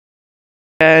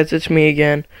Guys, it's me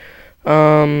again.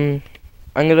 I'm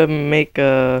gonna make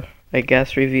a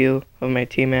gas review of my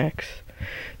T-MAXX.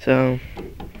 So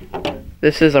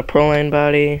this is a Proline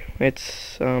body.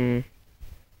 It's I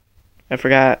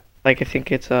forgot, I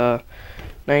think it's a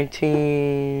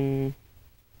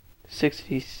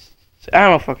 1960. I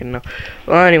don't fucking know.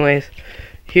 Well, anyways,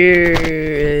 here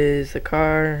is the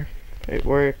car. It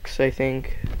works, I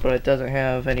think, but it doesn't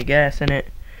have any gas in it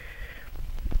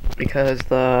because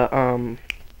the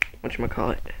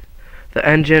whatchamacallit, the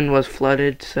engine was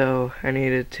flooded, so I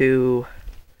needed to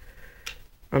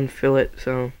unfill it.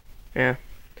 So yeah,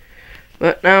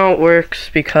 but now it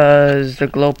works because the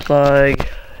glow plug,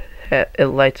 it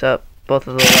lights up both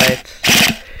of the lights.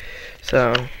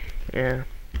 So yeah,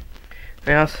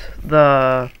 I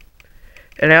also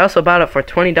bought it for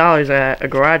 $20 at a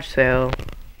garage sale,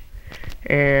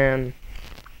 and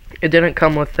it didn't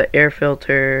come with the air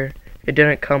filter. It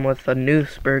didn't come with a new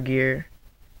spur gear.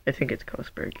 I think it's called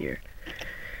spur gear,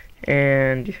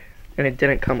 and it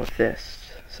didn't come with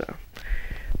this. So,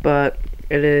 but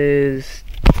it is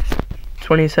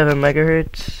 27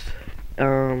 megahertz.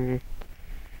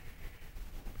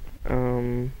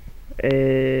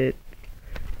 It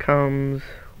comes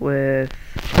with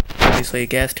obviously a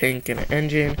gas tank and an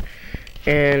engine,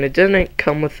 and it didn't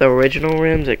come with the original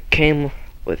rims. It came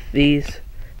with these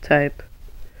type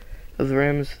of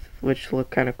rims, which look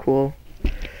kind of cool,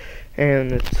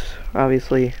 and it's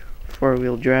obviously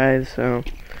four-wheel drive. So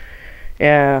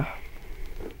yeah,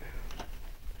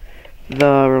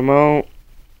 the remote,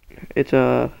 it's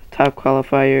a top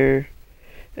qualifier.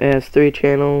 It has 3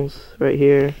 channels right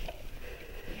here.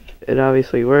 It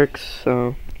obviously works.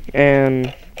 So,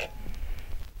 and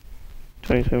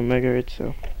 27 megahertz.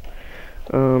 So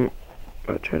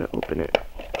I'll try to open it.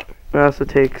 It also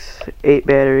takes 8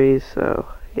 batteries. So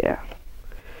yeah.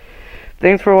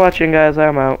 Thanks for watching, guys.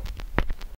 I'm out.